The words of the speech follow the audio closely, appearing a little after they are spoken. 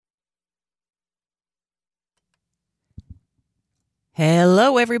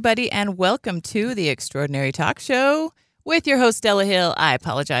Hello, everybody, and welcome to the Extraordinary Talk Show with your host, Stella Hill. I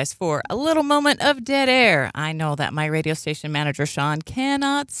apologize for a little moment of dead air. I know that my radio station manager, Sean,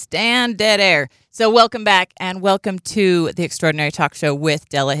 cannot stand dead air. So welcome back, and welcome to the Extraordinary Talk Show with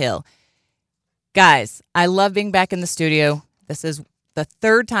Della Hill. Guys, I love being back in the studio. This is the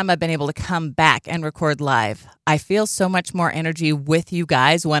third time I've been able to come back and record live. I feel so much more energy with you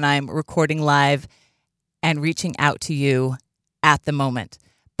guys when I'm recording live and reaching out to you at the moment.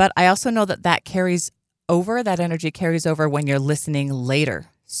 But I also know that that energy carries over when you're listening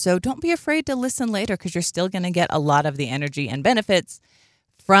later. So don't be afraid to listen later because you're still going to get a lot of the energy and benefits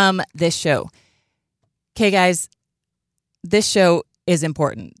from this show. Okay, guys, this show is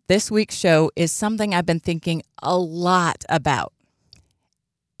important. This week's show is something I've been thinking a lot about.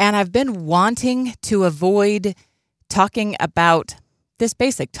 And I've been wanting to avoid talking about this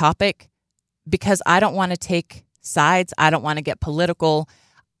basic topic because I don't want to take sides. I don't want to get political,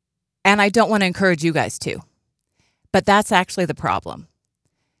 and I don't want to encourage you guys to. But that's actually the problem.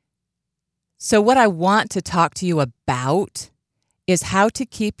 So what I want to talk to you about is how to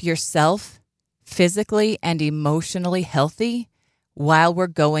keep yourself physically and emotionally healthy while we're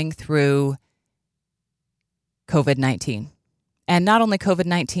going through COVID-19. And not only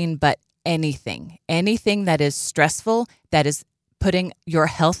COVID-19, but anything that is stressful, that is putting your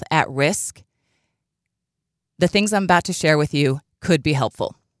health at risk. The things I'm about to share with you could be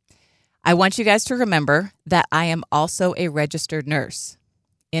helpful. I want you guys to remember that I am also a registered nurse.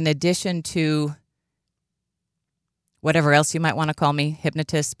 In addition to whatever else you might want to call me,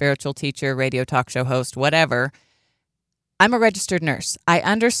 hypnotist, spiritual teacher, radio talk show host, whatever, I'm a registered nurse. I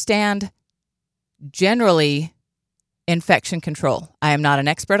understand generally infection control. I am not an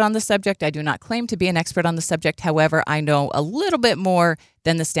expert on the subject. I do not claim to be an expert on the subject. However, I know a little bit more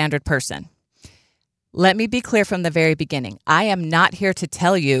than the standard person. Let me be clear from the very beginning. I am not here to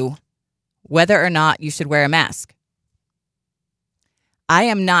tell you whether or not you should wear a mask. I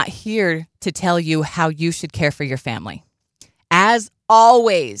am not here to tell you how you should care for your family. As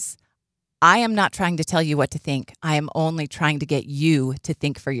always, I am not trying to tell you what to think. I am only trying to get you to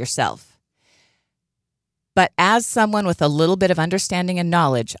think for yourself. But as someone with a little bit of understanding and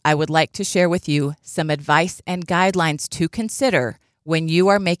knowledge, I would like to share with you some advice and guidelines to consider when you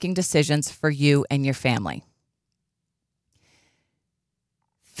are making decisions for you and your family.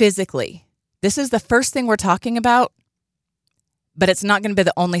 Physically, this is the first thing we're talking about, but it's not going to be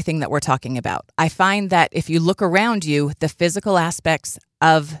the only thing that we're talking about. I find that if you look around you, the physical aspects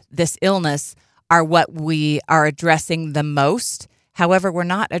of this illness are what we are addressing the most. However, we're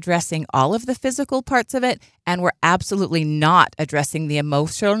not addressing all of the physical parts of it, and we're absolutely not addressing the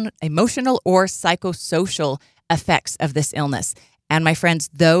emotional or psychosocial effects of this illness. And my friends,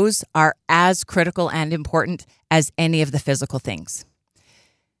 those are as critical and important as any of the physical things.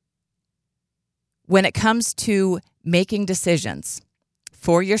 When it comes to making decisions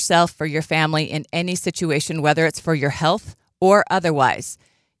for yourself, for your family, in any situation, whether it's for your health or otherwise,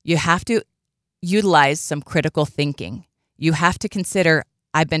 you have to utilize some critical thinking. You have to consider,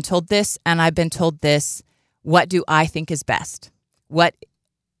 I've been told this and I've been told this. What do I think is best? What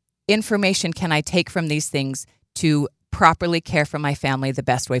information can I take from these things to properly care for my family the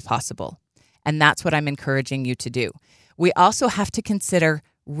best way possible? And that's what I'm encouraging you to do. We also have to consider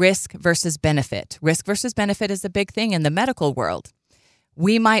risk versus benefit. Risk versus benefit is a big thing in the medical world.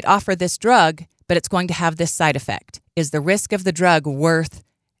 We might offer this drug, but it's going to have this side effect. Is the risk of the drug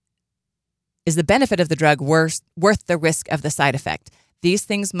is the benefit of the drug worth the risk of the side effect? These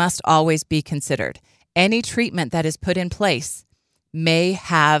things must always be considered. Any treatment that is put in place may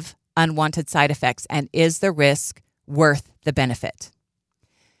have unwanted side effects, and is the risk worth the benefit?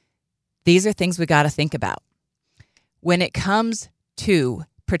 These are things we got to think about. When it comes to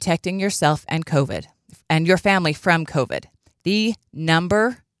protecting yourself and COVID and your family from COVID, the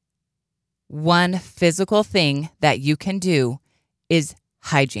number one physical thing that you can do is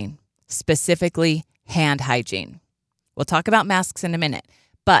hygiene, specifically hand hygiene. We'll talk about masks in a minute,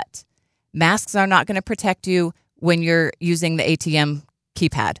 but masks are not going to protect you when you're using the ATM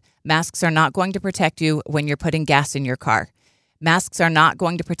keypad. Masks are not going to protect you when you're putting gas in your car. Masks are not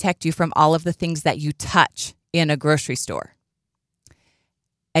going to protect you from all of the things that you touch in a grocery store.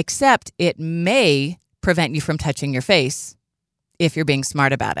 Except it may prevent you from touching your face if you're being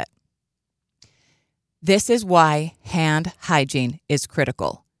smart about it. This is why hand hygiene is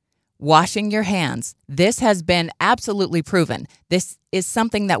critical. Washing your hands. This has been absolutely proven. This is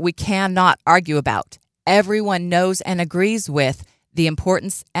something that we cannot argue about. Everyone knows and agrees with the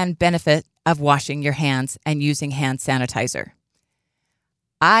importance and benefit of washing your hands and using hand sanitizer.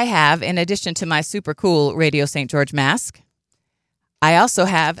 I have, in addition to my super cool Radio St. George mask, I also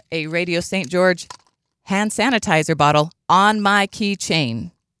have a Radio St. George hand sanitizer bottle on my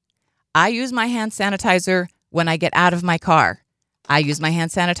keychain. I use my hand sanitizer when I get out of my car. I use my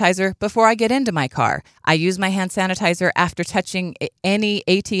hand sanitizer before I get into my car. I use my hand sanitizer after touching any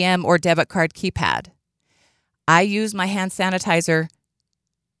ATM or debit card keypad. I use my hand sanitizer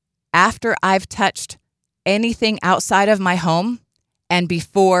after I've touched anything outside of my home and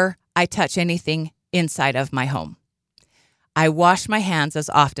before I touch anything inside of my home. I wash my hands as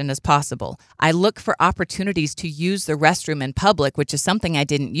often as possible. I look for opportunities to use the restroom in public, which is something I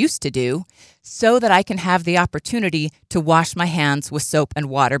didn't used to do, so that I can have the opportunity to wash my hands with soap and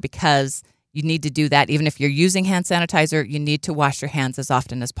water, because you need to do that. Even if you're using hand sanitizer, you need to wash your hands as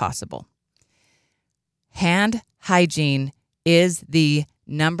often as possible. Hand hygiene is the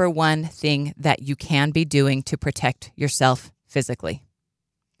number one thing that you can be doing to protect yourself physically.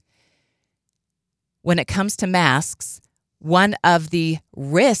 When it comes to masks, one of the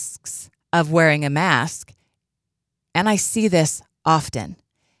risks of wearing a mask, and I see this often,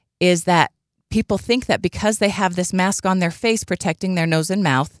 is that people think that because they have this mask on their face protecting their nose and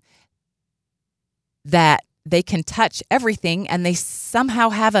mouth, that they can touch everything and they somehow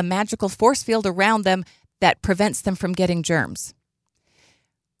have a magical force field around them that prevents them from getting germs.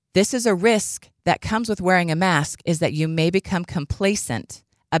 This is a risk that comes with wearing a mask, is that you may become complacent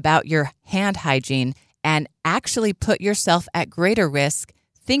about your hand hygiene and actually put yourself at greater risk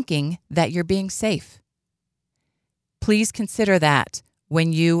thinking that you're being safe. Please consider that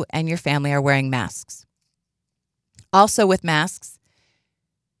when you and your family are wearing masks. Also with masks,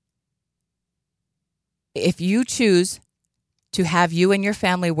 if you choose to have you and your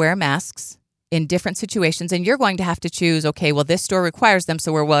family wear masks in different situations, and you're going to have to choose, okay, well, this store requires them,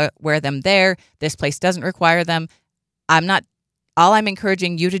 so we'll wear them there. This place doesn't require them. All I'm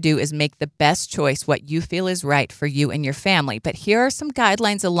encouraging you to do is make the best choice, what you feel is right for you and your family. But here are some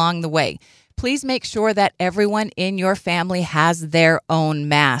guidelines along the way. Please make sure that everyone in your family has their own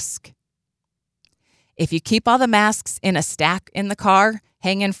mask. If you keep all the masks in a stack in the car,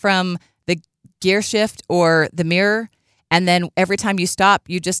 hanging from the gear shift or the mirror, and then every time you stop,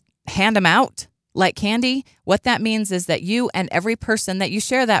 you just hand them out like candy, what that means is that you and every person that you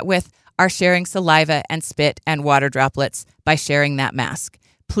share that with are sharing saliva and spit and water droplets by sharing that mask.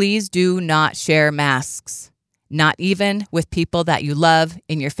 Please do not share masks, not even with people that you love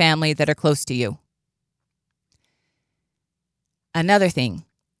in your family that are close to you. Another thing,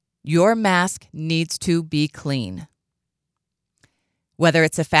 your mask needs to be clean. Whether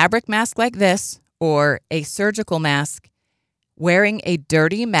it's a fabric mask like this or a surgical mask, wearing a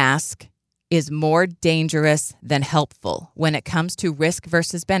dirty mask is more dangerous than helpful when it comes to risk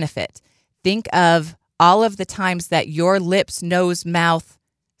versus benefit. Think of all of the times that your lips, nose, mouth,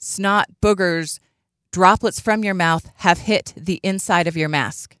 snot, boogers, droplets from your mouth have hit the inside of your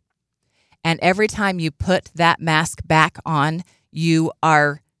mask. And every time you put that mask back on, you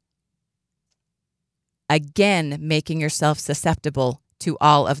are again making yourself susceptible to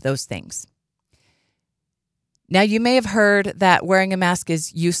all of those things. Now, you may have heard that wearing a mask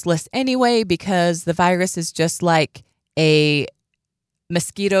is useless anyway because the virus is just like a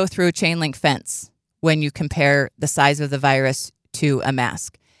mosquito through a chain link fence when you compare the size of the virus to a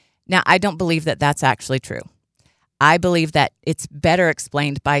mask. Now, I don't believe that that's actually true. I believe that it's better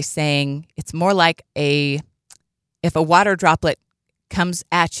explained by saying it's more like if a water droplet comes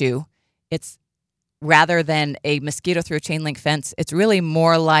at you, it's rather than a mosquito through a chain link fence, it's really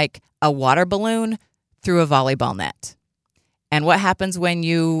more like a water balloon through a volleyball net. And what happens when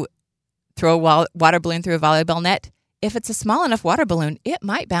you throw a water balloon through a volleyball net? If it's a small enough water balloon, it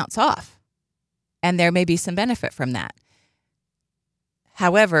might bounce off. And there may be some benefit from that.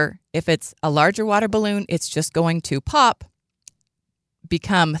 However, if it's a larger water balloon, it's just going to pop,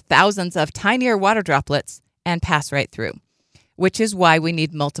 become thousands of tinier water droplets, and pass right through. Which is why we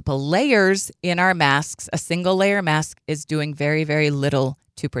need multiple layers in our masks. A single layer mask is doing very, very little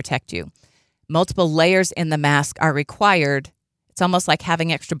to protect you. Multiple layers in the mask are required. It's almost like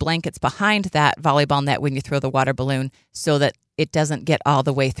having extra blankets behind that volleyball net when you throw the water balloon so that it doesn't get all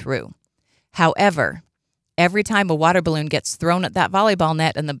the way through. However, every time a water balloon gets thrown at that volleyball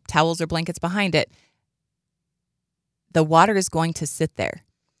net and the towels or blankets behind it, the water is going to sit there.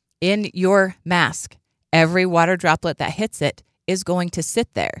 In your mask, every water droplet that hits it is going to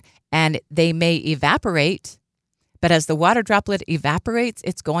sit there, and they may evaporate, but as the water droplet evaporates,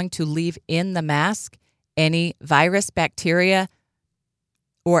 it's going to leave in the mask any virus, bacteria,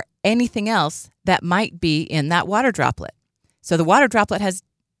 or anything else that might be in that water droplet. So the water droplet has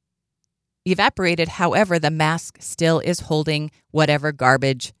evaporated. However, the mask still is holding whatever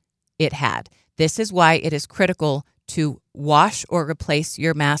garbage it had. This is why it is critical to wash or replace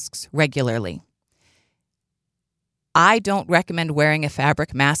your masks regularly. I don't recommend wearing a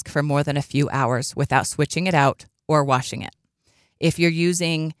fabric mask for more than a few hours without switching it out or washing it. If you're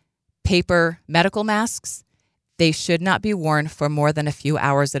using paper medical masks, they should not be worn for more than a few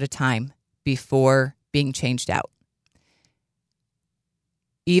hours at a time before being changed out.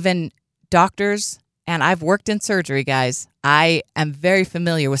 Even doctors, and I've worked in surgery, guys, I am very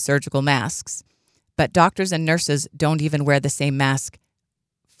familiar with surgical masks, but doctors and nurses don't even wear the same mask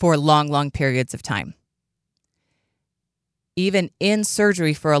for long periods of time. Even in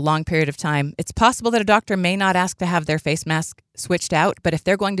surgery for a long period of time, it's possible that a doctor may not ask to have their face mask switched out, but if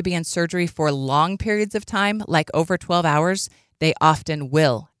they're going to be in surgery for long periods of time, like over 12 hours, they often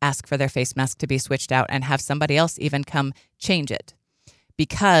will ask for their face mask to be switched out and have somebody else even come change it,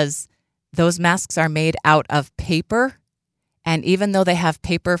 because those masks are made out of paper. And even though they have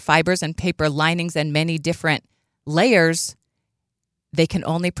paper fibers and paper linings and many different layers, they can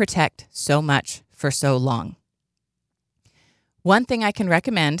only protect so much for so long. One thing I can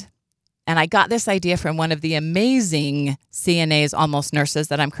recommend, and I got this idea from one of the amazing CNAs, almost nurses,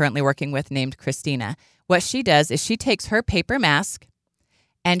 that I'm currently working with, named Christina. What she does is she takes her paper mask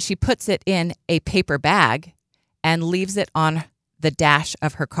and she puts it in a paper bag and leaves it on the dash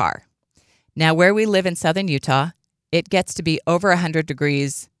of her car. Now, where we live in southern Utah, it gets to be over 100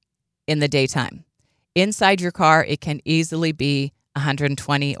 degrees in the daytime. Inside your car, it can easily be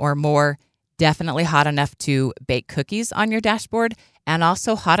 120 or more. Definitely hot enough to bake cookies on your dashboard, and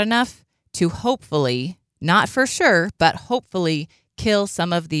also hot enough to hopefully, not for sure, but hopefully kill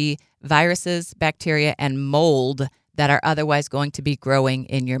some of the viruses, bacteria, and mold that are otherwise going to be growing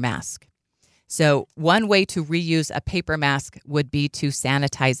in your mask. So one way to reuse a paper mask would be to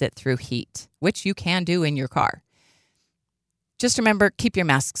sanitize it through heat, which you can do in your car. Just remember, keep your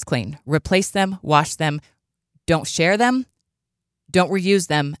masks clean. Replace them, wash them. Don't share them. Don't reuse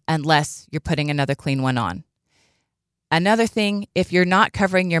them unless you're putting another clean one on. Another thing, if you're not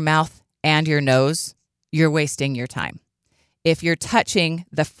covering your mouth and your nose, you're wasting your time. If you're touching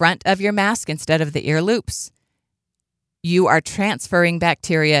the front of your mask instead of the ear loops, you are transferring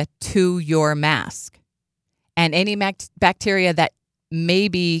bacteria to your mask. And any bacteria that may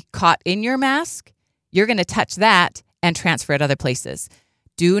be caught in your mask, you're going to touch that and transfer it other places.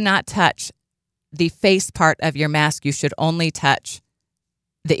 Do not touch the face part of your mask. You should only touch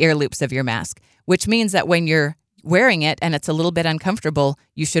the ear loops of your mask, which means that when you're wearing it and it's a little bit uncomfortable,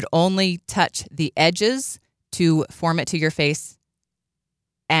 you should only touch the edges to form it to your face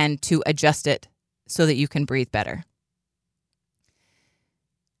and to adjust it so that you can breathe better.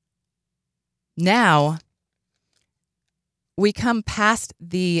 Now, we come past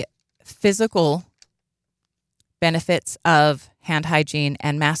the physical benefits of hand hygiene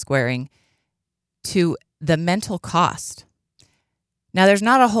and mask wearing to the mental cost. Now, there's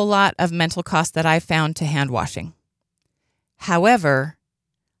not a whole lot of mental cost that I've found to hand washing. However,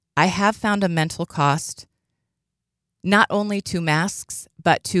 I have found a mental cost not only to masks,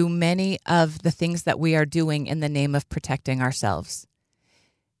 but to many of the things that we are doing in the name of protecting ourselves.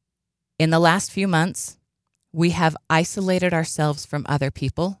 In the last few months, we have isolated ourselves from other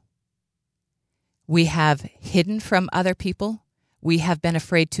people. We have hidden from other people. We have been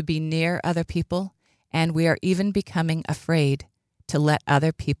afraid to be near other people. And we are even becoming afraid to let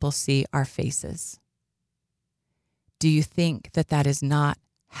other people see our faces. Do you think that that is not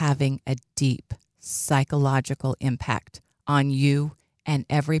having a deep psychological impact on you and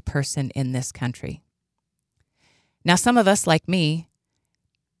every person in this country? Now, some of us, like me,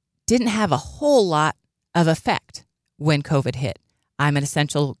 didn't have a whole lot of effect when COVID hit. I'm an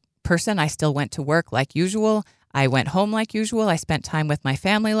essential person. I still went to work like usual. I went home like usual. I spent time with my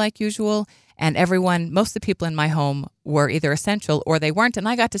family like usual. And everyone, most of the people in my home were either essential or they weren't, and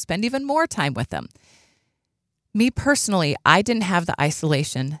I got to spend even more time with them. Me personally, I didn't have the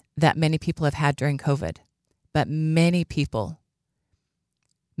isolation that many people have had during COVID, but many people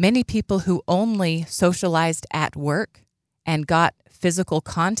who only socialized at work and got physical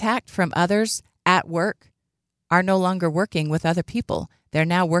contact from others at work are no longer working with other people. They're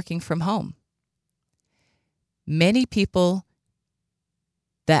now working from home. Many people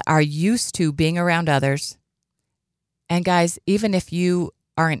that are used to being around others, and guys, even if you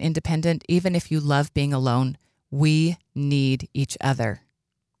are an independent, even if you love being alone, we need each other.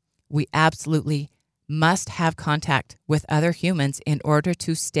 We absolutely must have contact with other humans in order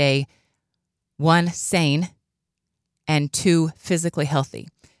to stay, one, sane, and two, physically healthy.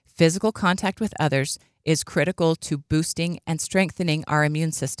 Physical contact with others is critical to boosting and strengthening our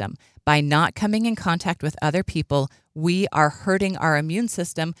immune system. By not coming in contact with other people, we are hurting our immune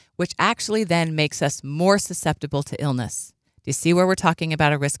system, which actually then makes us more susceptible to illness. Do you see where we're talking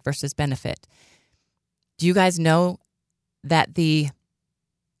about a risk versus benefit? Do you guys know that the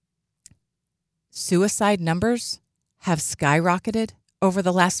suicide numbers have skyrocketed over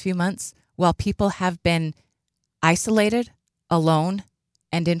the last few months while people have been isolated, alone,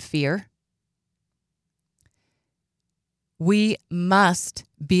 and in fear? We must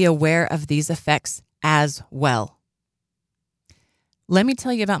be aware of these effects as well. Let me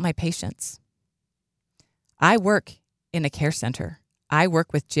tell you about my patients. I work in a care center. I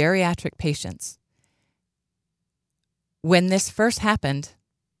work with geriatric patients. When this first happened,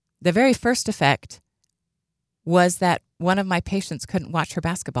 the very first effect was that one of my patients couldn't watch her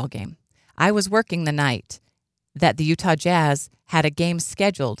basketball game. I was working the night that the Utah Jazz had a game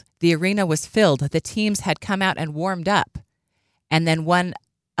scheduled. The arena was filled. The teams had come out and warmed up. And then one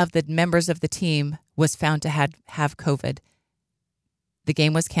of the members of the team was found to have COVID. The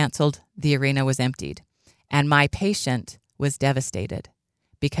game was canceled. The arena was emptied. And my patient was devastated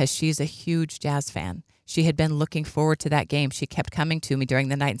because she's a huge Jazz fan. She had been looking forward to that game. She kept coming to me during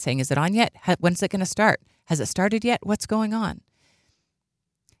the night and saying, "Is it on yet? When's it going to start? Has it started yet? What's going on?"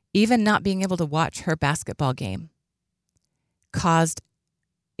 Even not being able to watch her basketball game caused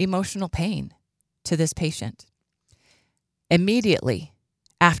emotional pain to this patient. Immediately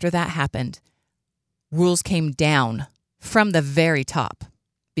after that happened, rules came down from the very top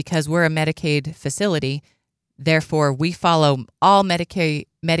because we're a Medicaid facility. Therefore, we follow all Medicaid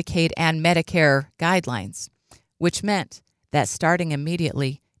and Medicare guidelines, which meant that starting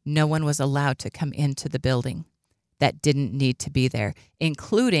immediately, no one was allowed to come into the building that didn't need to be there,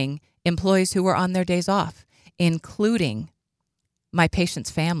 including employees who were on their days off, including my patients'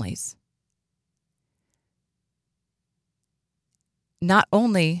 families. Not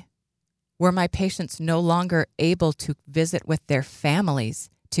only were my patients no longer able to visit with their families,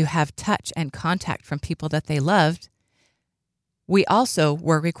 to have touch and contact from people that they loved, we also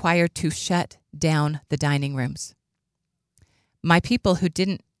were required to shut down the dining rooms. My people who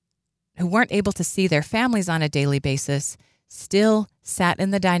weren't able to see their families on a daily basis still sat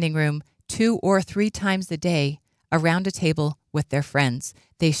in the dining room 2 or 3 times a day around a table with their friends.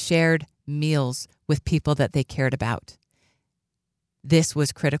 They shared meals with people that they cared about. This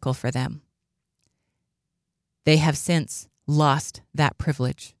was critical for them. They have since lost that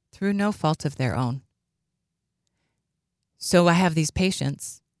privilege through no fault of their own. So I have these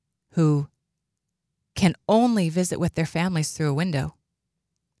patients who can only visit with their families through a window.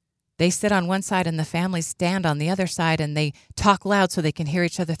 They sit on one side and the families stand on the other side and they talk loud so they can hear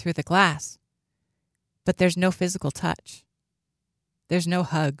each other through the glass. But there's no physical touch. There's no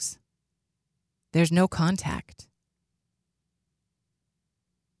hugs. There's no contact.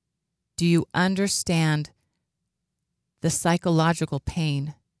 Do you understand the psychological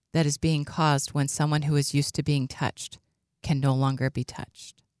pain that is being caused when someone who is used to being touched can no longer be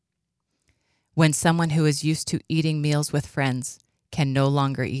touched? When someone who is used to eating meals with friends can no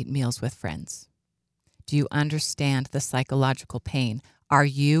longer eat meals with friends? Do you understand the psychological pain? Are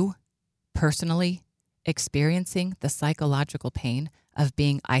you personally experiencing the psychological pain of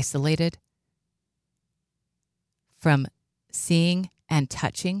being isolated from seeing and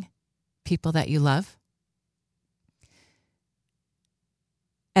touching people that you love?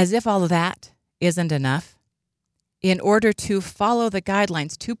 As if all of that isn't enough, in order to follow the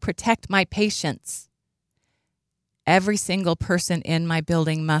guidelines to protect my patients, every single person in my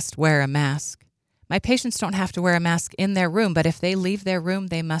building must wear a mask. My patients don't have to wear a mask in their room, but if they leave their room,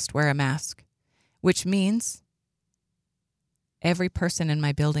 they must wear a mask, which means every person in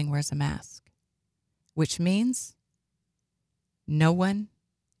my building wears a mask, which means no one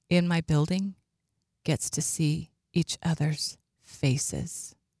in my building gets to see each other's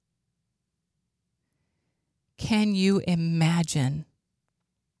faces. Can you imagine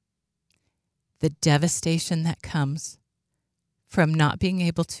the devastation that comes from not being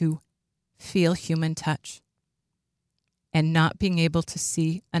able to feel human touch and not being able to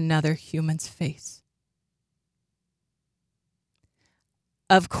see another human's face?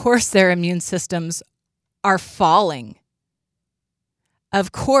 Of course, their immune systems are falling.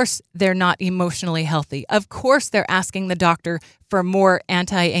 Of course, they're not emotionally healthy. Of course, they're asking the doctor for more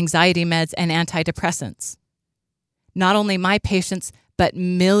anti-anxiety meds and antidepressants. Not only my patients, but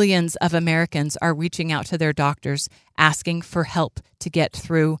millions of Americans are reaching out to their doctors asking for help to get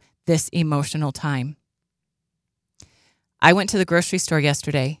through this emotional time. I went to the grocery store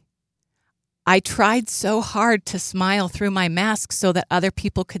yesterday. I tried so hard to smile through my mask so that other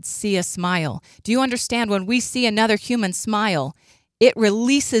people could see a smile. Do you understand? When we see another human smile, it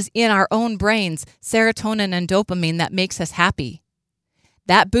releases in our own brains serotonin and dopamine that makes us happy.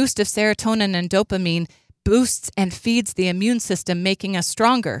 That boost of serotonin and dopamine boosts and feeds the immune system, making us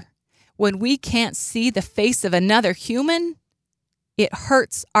stronger. When we can't see the face of another human, it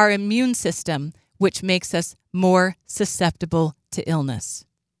hurts our immune system, which makes us more susceptible to illness.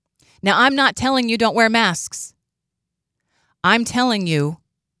 Now, I'm not telling you don't wear masks. I'm telling you,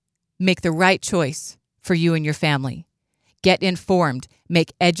 make the right choice for you and your family. Get informed,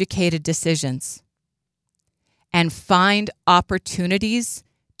 make educated decisions, and find opportunities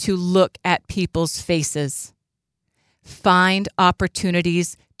to look at people's faces. Find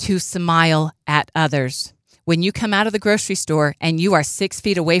opportunities to smile at others. When you come out of the grocery store and you are 6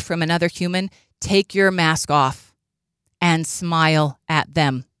 feet away from another human, take your mask off and smile at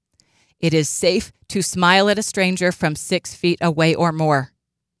them. It is safe to smile at a stranger from 6 feet away or more.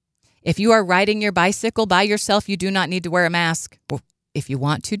 If you are riding your bicycle by yourself, you do not need to wear a mask. Well, if you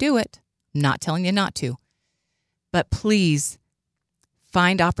want to, do it. I'm not telling you not to. But please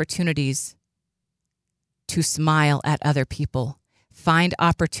find opportunities to smile at other people. Find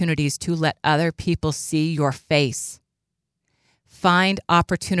opportunities to let other people see your face. Find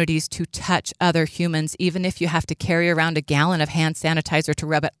opportunities to touch other humans, even if you have to carry around a gallon of hand sanitizer to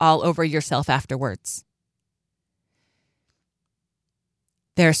rub it all over yourself afterwards.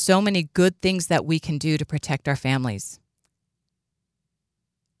 There are so many good things that we can do to protect our families.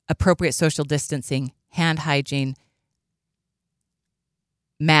 Appropriate social distancing, hand hygiene,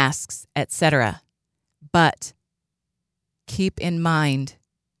 masks, etc. But keep in mind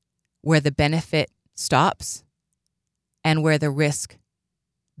where the benefit stops and where the risk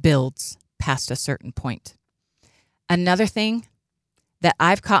builds past a certain point. Another thing that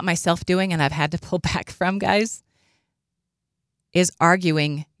I've caught myself doing and I've had to pull back from, guys, is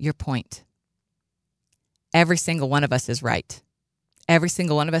arguing your point. Every single one of us is right. Every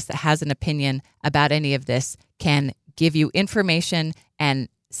single one of us that has an opinion about any of this can give you information and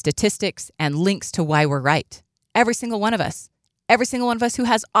statistics and links to why we're right. Every single one of us. Every single one of us who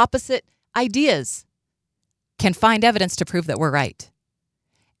has opposite ideas can find evidence to prove that we're right.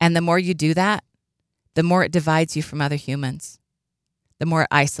 And the more you do that, the more it divides you from other humans, the more it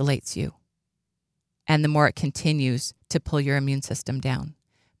isolates you, and the more it continues to pull your immune system down.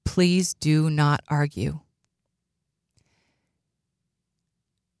 Please do not argue.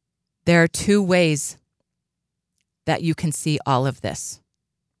 There are two ways that you can see all of this.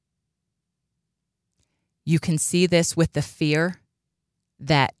 You can see this with the fear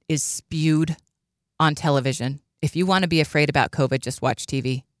that is spewed on television. If you want to be afraid about COVID, just watch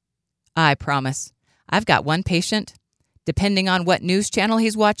TV. I promise. I've got one patient, depending on what news channel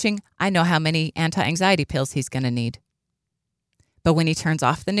he's watching, I know how many anti-anxiety pills he's going to need. But when he turns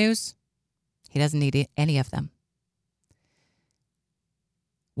off the news, he doesn't need any of them.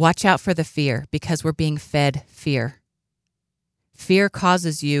 Watch out for the fear, because we're being fed fear. Fear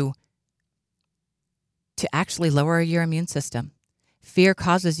causes you to actually lower your immune system. Fear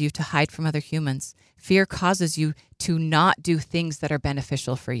causes you to hide from other humans. Fear causes you to not do things that are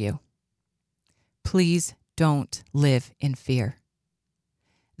beneficial for you. Please don't live in fear.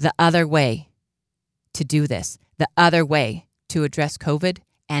 The other way to do this, the other way to address COVID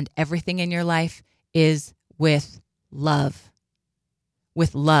and everything in your life is with love.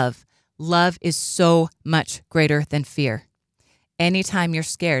 With love. Love is so much greater than fear. Anytime you're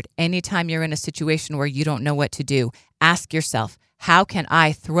scared, anytime you're in a situation where you don't know what to do, ask yourself, how can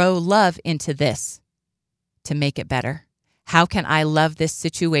I throw love into this to make it better? How can I love this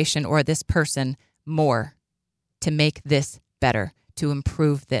situation or this person more to make this better, to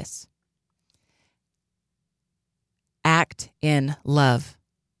improve this? Act in love.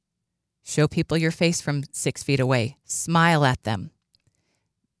 Show people your face from 6 feet away. Smile at them.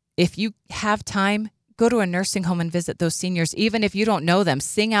 If you have time, go to a nursing home and visit those seniors. Even if you don't know them,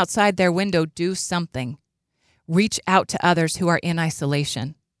 sing outside their window, do something. Reach out to others who are in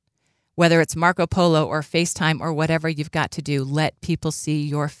isolation. Whether it's Marco Polo or FaceTime or whatever you've got to do, let people see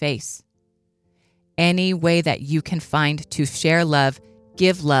your face. Any way that you can find to share love,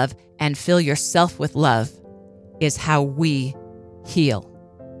 give love, and fill yourself with love is how we heal.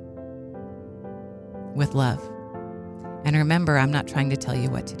 With love. And remember, I'm not trying to tell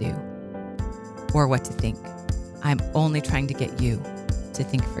you what to do or what to think. I'm only trying to get you to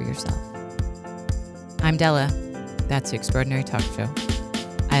think for yourself. I'm Della. That's the Extraordinary Talk Show.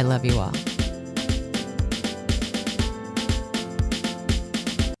 I love you all.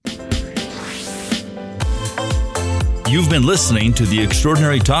 You've been listening to The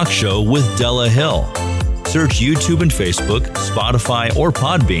Extraordinary Talk Show with Della Hill. Search YouTube and Facebook, Spotify, or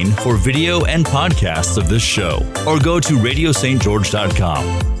Podbean for video and podcasts of this show, or go to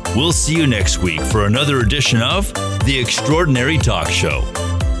radiostgeorge.com. We'll see you next week for another edition of The Extraordinary Talk Show.